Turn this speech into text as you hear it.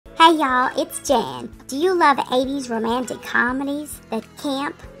Hey y'all, it's Jan. Do you love 80s romantic comedies? The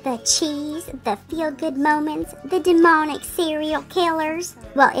camp, the cheese, the feel-good moments, the demonic serial killers?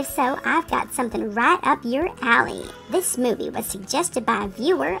 Well, if so, I've got something right up your alley. This movie was suggested by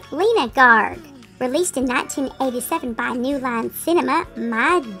viewer Lena Gard. Released in 1987 by New Line Cinema,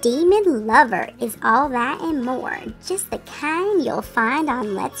 My Demon Lover is all that and more. Just the kind you'll find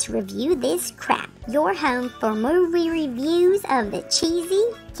on Let's Review This Crap, your home for movie reviews of the cheesy,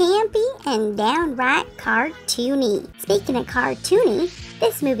 campy, and downright cartoony. Speaking of cartoony,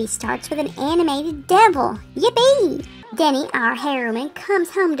 this movie starts with an animated devil. Yippee! Denny, our heroine, comes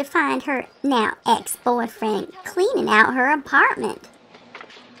home to find her now ex-boyfriend cleaning out her apartment.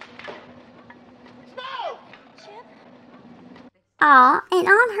 Aw, and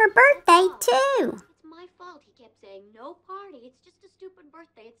on her birthday, too. It's my fault. He kept saying, no party. It's just a stupid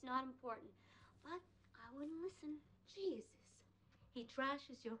birthday. It's not important. But I wouldn't listen. Jesus. He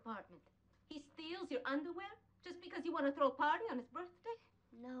trashes your apartment. He steals your underwear just because you want to throw a party on his birthday?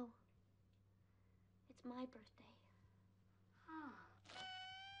 No. It's my birthday.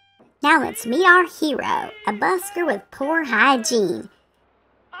 Now let's meet our hero, a busker with poor hygiene.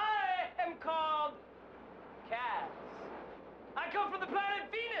 I am called Cass. I come from the planet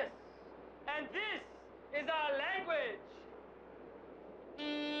Venus, and this is our language.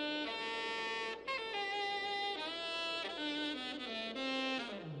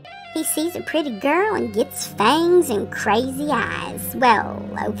 He sees a pretty girl and gets fangs and crazy eyes. Well,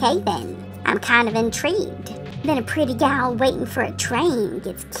 okay then. I'm kind of intrigued. Then a pretty gal waiting for a train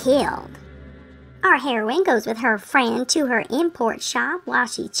gets killed. Our heroine goes with her friend to her import shop while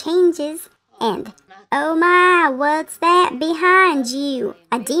she changes, and oh my, what's that behind you?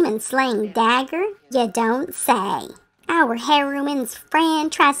 A demon-slaying dagger? You don't say. Our heroine's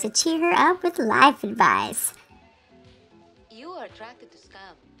friend tries to cheer her up with life advice. You are attracted to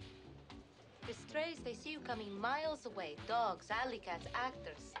scum. The strays, they see you coming miles away. Dogs, alley cats,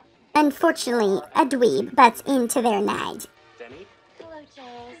 actors. Unfortunately, a dweeb butts into their night. Denny? Hello,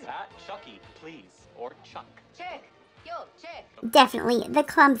 Charles. Chucky, please. Or Chuck. Check. Yo, check. Definitely the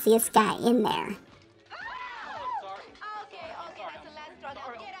clumsiest guy in there. Okay, that's the last straw.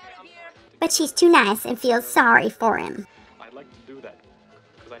 Now get out of here. But she's too nice and feels sorry for him. I'd like to do that,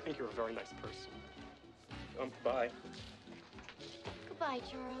 because I think you're a very nice person. Bye. Goodbye,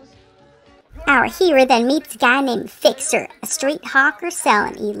 Charles. Our hero then meets a guy named Fixer, a street hawker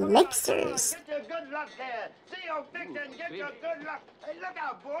selling elixirs, Get your good luck there. See you, Victor, and get your good luck. Hey, look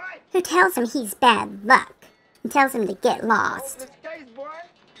out, boy. who tells him he's bad luck and tells him to get lost. This case, boy.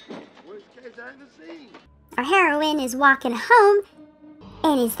 Worst case I ever seen. Our heroine is walking home,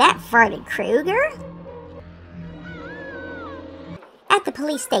 and is that Freddy Krueger? At the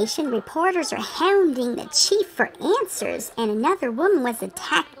police station, reporters are hounding the chief for answers, and another woman was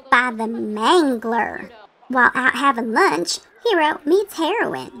attacked by the Mangler. While out having lunch, hero meets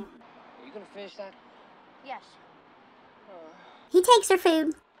heroine. Are you gonna finish that? Yes. He takes her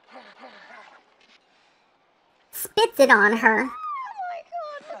food, spits it on her, Oh, my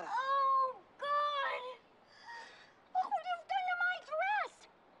God. Oh, God. Look what you've done to my dress.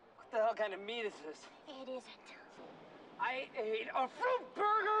 What the hell kind of meat is this? It isn't. I ate a fruit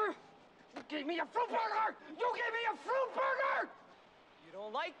burger! You gave me a fruit burger! You gave me a fruit burger! You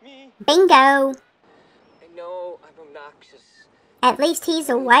don't like me. bingo. I know I'm obnoxious. At least he's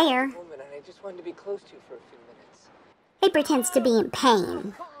aware. Woman, and I just wanted to be close to you for a few minutes. He pretends to be in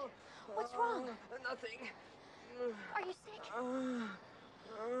pain. What's wrong? Nothing. Are you sick?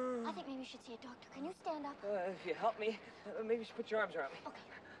 I think maybe you should see a doctor. Can you stand up? If you help me, maybe you should put your arms around me. Okay.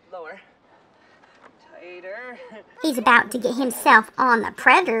 Lower. Tighter. He's about to get himself on the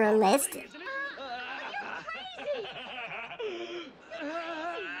predator list.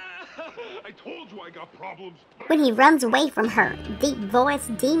 I told you I got problems. When he runs away from her, deep voice,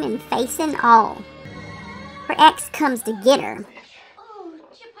 demon face and all. Her ex comes to get her. Oh,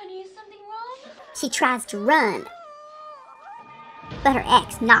 Chip, honey, is something wrong? She tries to run, but her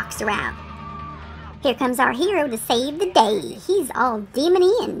ex knocks her out. Here comes our hero to save the day. He's all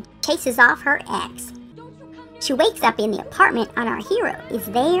demony and chases off her ex. She wakes up in the apartment and our hero is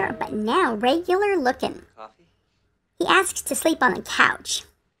there, but now regular looking. Coffee? He asks to sleep on the couch.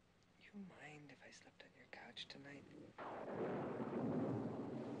 You mind if I slept on your couch tonight?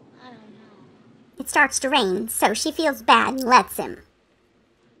 I don't know. It starts to rain, so she feels bad and lets him.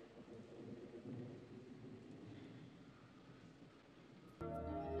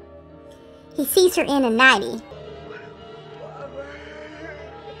 He sees her in a nightie.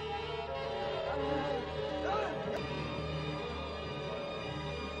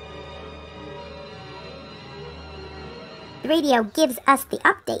 The radio gives us the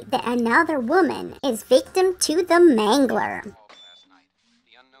update that another woman is victim to the mangler. Last night,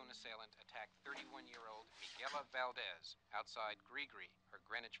 the unknown assailant attacked 31-year-old Miguela Valdez outside Grigri, her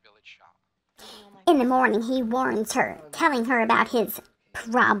Greenwich Village shop. In the morning, he warns her, telling her about his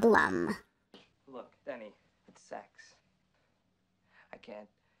problem. Look, Denny, it's sex. I can't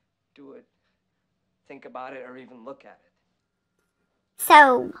do it, think about it, or even look at it.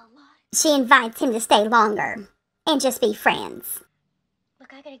 So, she invites him to stay longer and just be friends.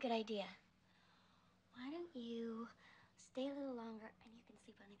 Look, I got a good idea. Why don't you stay a little longer and you can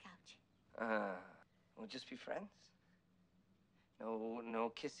sleep on the couch? We'll just be friends?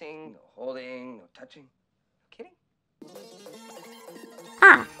 No kissing, no holding, no touching. No kidding?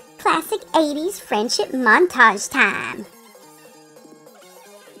 Ah, classic 80s friendship montage time.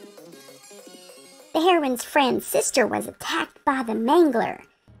 The heroine's friend's sister was attacked by the mangler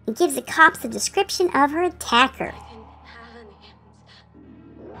and gives the cops a description of her attacker.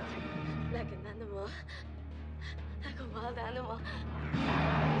 Like an animal. Like a wild animal.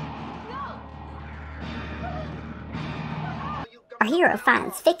 Our hero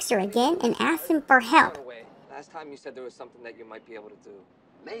finds Fixer again and asks him for help. By the way, last time you said there was something that you might be able to do.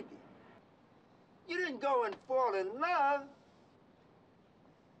 Maybe. You didn't go and fall in love.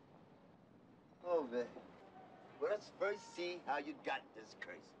 Oh, man. Well, let's first see how you got this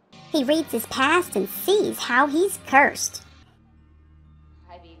curse. He reads his past and sees how he's cursed.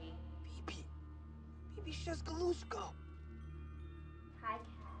 Hi, baby. Baby Shezgalushko. Hi, Kat.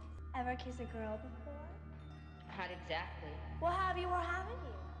 Ever kiss a girl before? Not exactly. Well, have you or haven't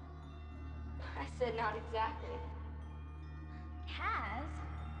you? I said not exactly. Has?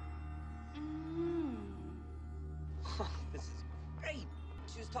 This is great.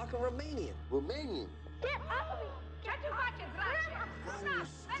 She was talking Romanian. Romanian? Get off of me! Get too much, Run, you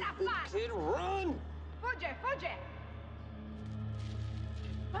stupid kid, run! Fuge!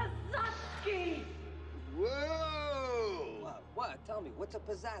 Pazatsky! Whoa! What? Tell me, what's a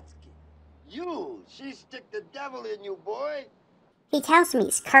Pazatsky? You! She stick the devil in you, boy! He tells him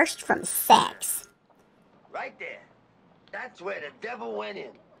he's cursed from sex. Right there. That's where the devil went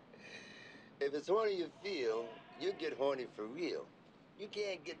in. If it's horny you feel, you get horny for real. You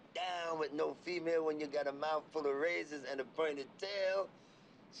can't get down with no female when you got a mouth full of razors and a pointed tail.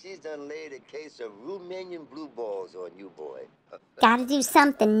 She's done laid a case of Romanian blue balls on you, boy. Gotta do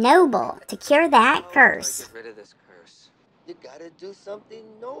something noble to cure that curse. Get rid of this curse. You gotta do something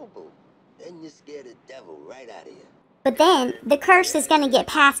noble. Then you scare the devil right out of you. But then, the curse is gonna get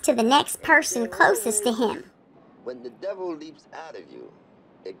passed to the next person closest to him. When the devil leaps out of you,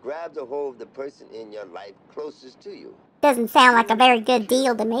 it grabs a hold of the person in your life closest to you. Doesn't sound like a very good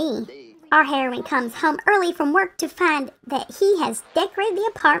deal to me. Our heroine comes home early from work to find that he has decorated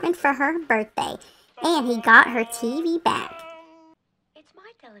the apartment for her birthday, and he got her TV back. It's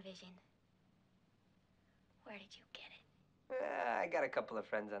my television. Where did you get it? I got a couple of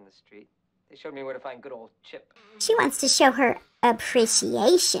friends on the street. They showed me where to find good old Chip. She wants to show her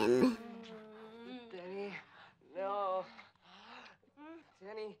appreciation. Denny, no.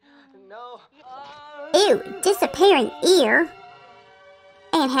 Denny, no. Ew, disappearing ear.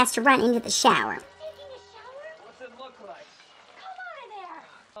 And has to run into the shower. Taking a shower? What's it look like? Come on in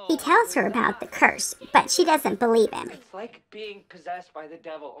there! He tells her about the curse, but she doesn't believe him. It's like being possessed by the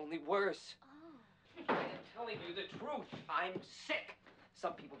devil, only worse. I am telling you the truth. I'm sick.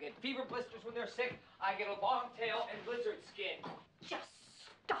 Some people get fever blisters when they're sick. I get a long tail and lizard skin. Just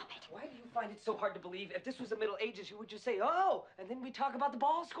stop it. Why do you find it so hard to believe? If this was the Middle Ages, you would just say, oh, and then we talk about the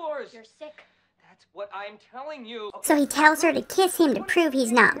ball scores. You're sick. That's what I'm telling you. So he tells her to kiss him to prove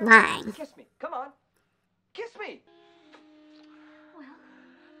he's not lying. Kiss me. Come on. Kiss me. Well,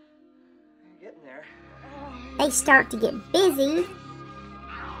 You're getting there. They start to get busy.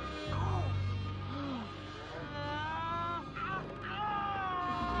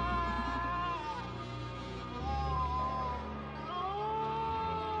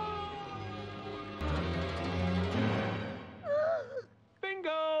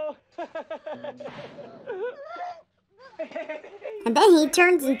 Bingo! And then he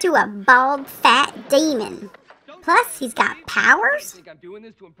turns into a bald, fat demon. Plus, he's got powers. Think I'm doing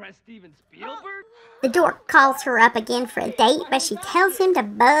this to impress Steven Spielberg? The dork calls her up again for a date, but she tells him to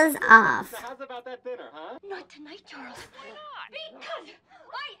buzz off. How's about that dinner, huh? not tonight, Charles. Why not? Because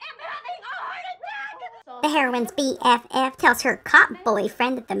I am having a heart attack! The heroine's BFF tells her cop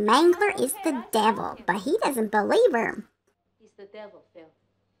boyfriend that the mangler is the devil, but he doesn't believe her. He's the devil, Phil.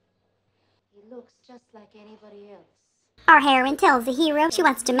 He looks just like anybody else. Our heroine tells the hero she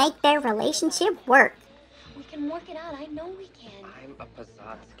wants to make their relationship work. We can work it out. I know we can. I'm a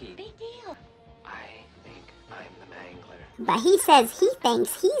Pazatsky. Big deal. I think I'm the mangler. but he says he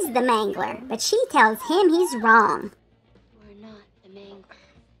thinks he's the Mangler, but she tells him he's wrong. We're not the Mangler.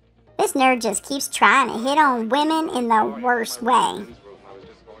 This nerd just keeps trying to hit on women in the worst way.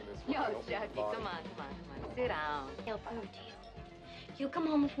 Yo, Jackie, come on. Sit down. I'll prove it to you. You come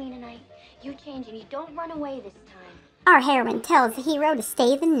home with me tonight, you change, and you don't run away this time. Our heroine tells the hero to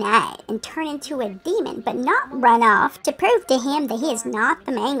stay the night and turn into a demon, but not run off, to prove to him that he is not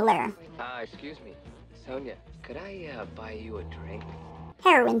the Mangler. Excuse me. Sonia, could I buy you a drink?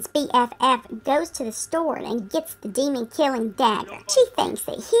 Heroine's BFF goes to the store and gets the demon-killing dagger. She thinks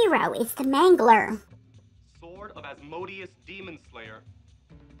the hero is the Mangler. Sword of Asmodeus Demon Slayer.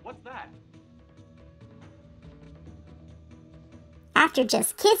 What's that? After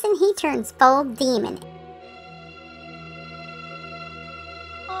just kissing, he turns full demon.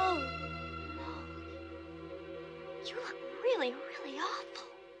 Oh, no. You look really, really awful.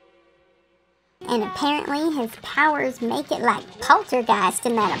 And apparently his powers make it like poltergeist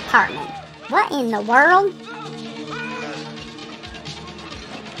in that apartment. What in the world?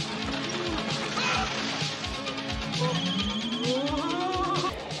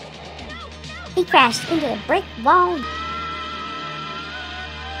 He crashed into a brick wall,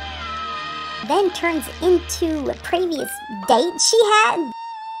 then turns into a previous date she had.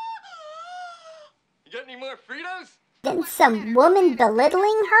 You got any more Fritos? Then some woman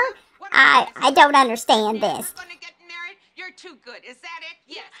belittling her? I don't understand this. Gonna get married? You're too good. Is that it?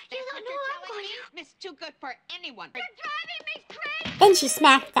 Yes. You don't know I'm going to. Miss Too Good for anyone. You're driving me crazy. Then she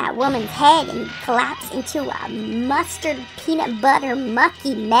smacked that woman's head and collapsed into a mustard peanut butter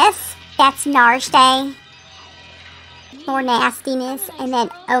mucky mess. That's Narsday. More nastiness, and then,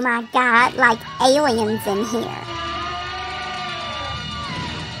 oh my god, like aliens in here.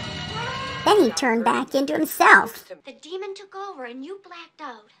 Then he turned back into himself. The demon took over and you blacked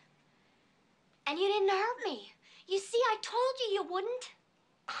out. And you didn't hurt me. You see, I told you you wouldn't.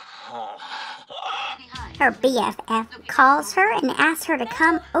 Her BFF calls her and asks her to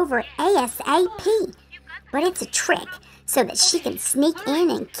come over ASAP. But it's a trick, so that she can sneak in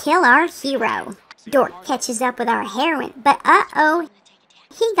and kill our hero. Dork catches up with our heroine, but uh-oh,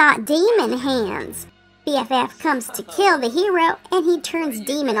 he got demon hands. BFF comes to kill the hero, and he turns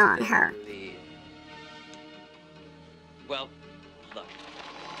demon on her. Well, look,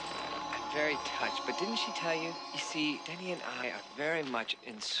 I'm very touched, but didn't she tell you? You see, Denny and I are very much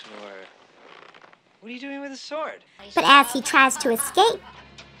in sword. What are you doing with a sword? But as he tries to escape,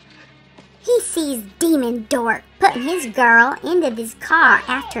 he sees Demon Dork putting his girl into this car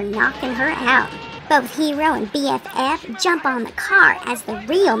after knocking her out. Both hero and BFF jump on the car as the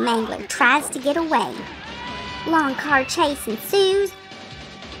real Mangler tries to get away. Long car chase ensues.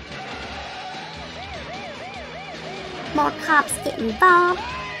 More cops get involved,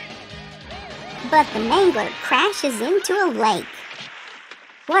 but the Mangler crashes into a lake.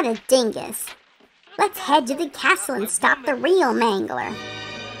 What a dingus. Let's head to the castle and stop the real Mangler.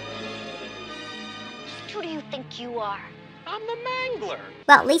 Who do you think you are? I'm the Mangler.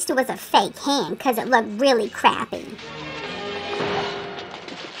 Well, at least it was a fake hand, because it looked really crappy.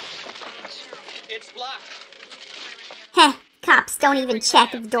 It's locked. Heh, cops don't even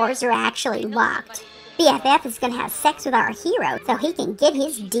check if the doors are actually locked. BFF is gonna have sex with our hero so he can get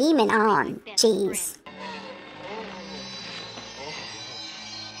his demon on. Jeez.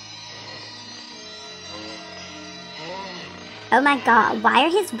 Oh my god, why are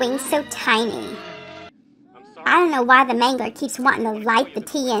his wings so tiny? I don't know why the Mangler keeps wanting to light the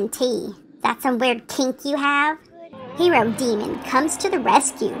TNT. That's some weird kink you have? Hero Demon comes to the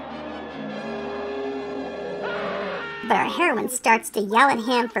rescue. But our heroine starts to yell at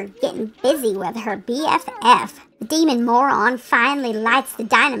him for getting busy with her BFF. The demon moron finally lights the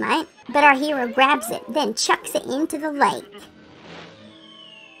dynamite, but our hero grabs it, then chucks it into the lake.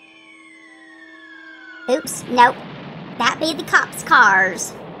 Oops, nope. That be the cops'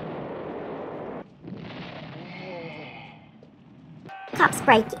 cars. Cops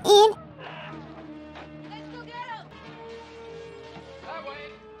break in. Let's go get him.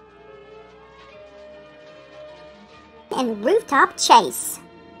 And rooftop chase.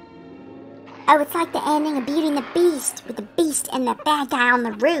 Oh, it's like the ending of Beauty and the Beast, with the Beast and the bad guy on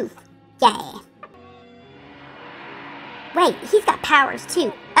the roof. Yeah. Wait, he's got powers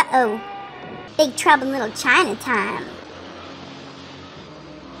too. Uh-oh. Big Trouble in Little China time.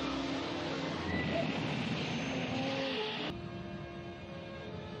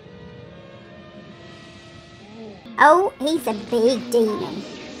 Oh, he's a big demon.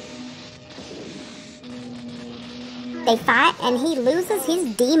 They fight and he loses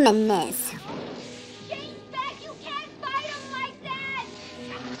his demonness. James, back! You can't fight him like that!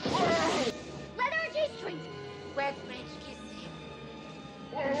 Leather G-strings. Wet French kiss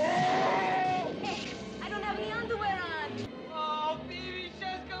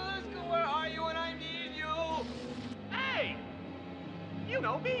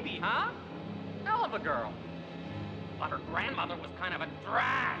huh? Hell of a girl. But her grandmother was kind of a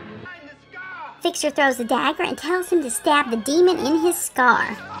drag. Fixer throws a dagger and tells him to stab the demon in his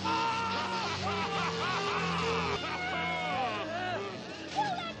scar.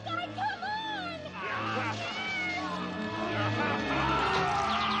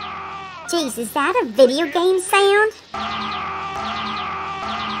 Jeez, is that a video game sound?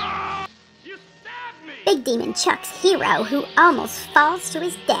 Big Demon chucks Hero, who almost falls to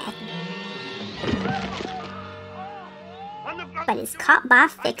his death, but is caught by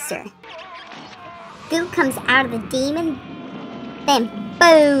Fixer. Goo comes out of the demon, then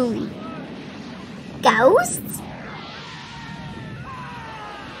boom! Ghosts?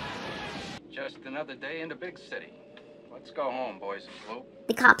 Just another day in the big city. Let's go home, boys and Blue.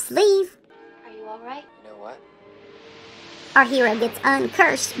 The cops leave. Are you alright? You know what? Our hero gets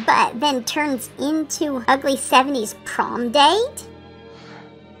uncursed, but then turns into ugly 70s prom date?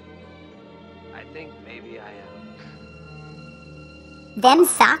 I think maybe I am. Them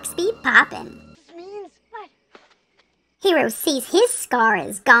socks be poppin'. This means what? Hero sees his scar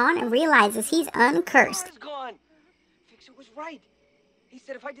is gone and realizes he's uncursed. Scar's gone. Fixer was right. He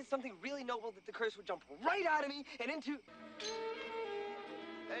said if I did something really noble that the curse would jump right out of me and into...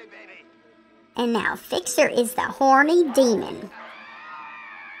 Hey, baby. And now Fixer is the horny demon.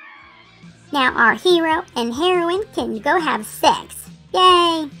 Now our hero and heroine can go have sex.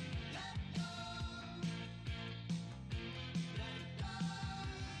 Yay!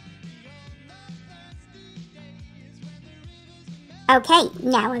 Okay,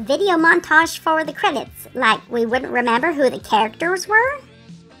 now a video montage for the credits, like we wouldn't remember who the characters were.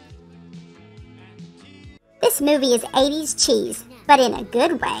 This movie is 80s cheese, but in a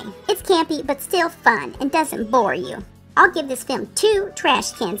good way. It's campy, but still fun, and doesn't bore you. I'll give this film 2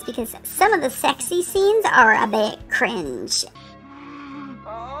 trash cans because some of the sexy scenes are a bit cringe.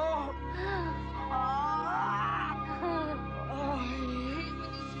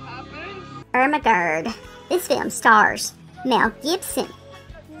 Ermagerd. This film stars Mel Gibson,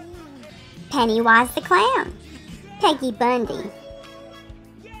 Pennywise the Clown, Peggy Bundy.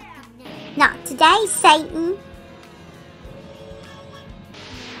 Not today, Satan.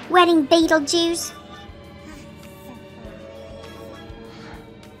 Wedding Beetlejuice.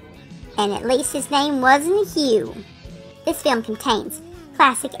 And at least his name wasn't Hugh. This film contains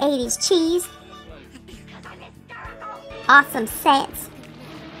classic 80s cheese, awesome sets,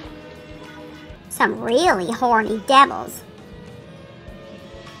 some really horny devils,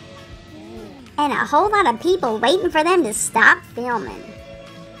 and a whole lot of people waiting for them to stop filming.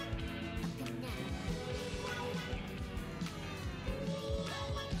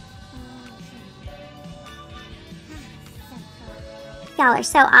 Y'all are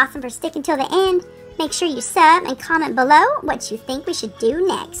so awesome for sticking till the end. Make sure you sub and comment below what you think we should do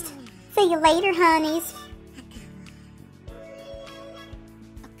next. See you later, honeys.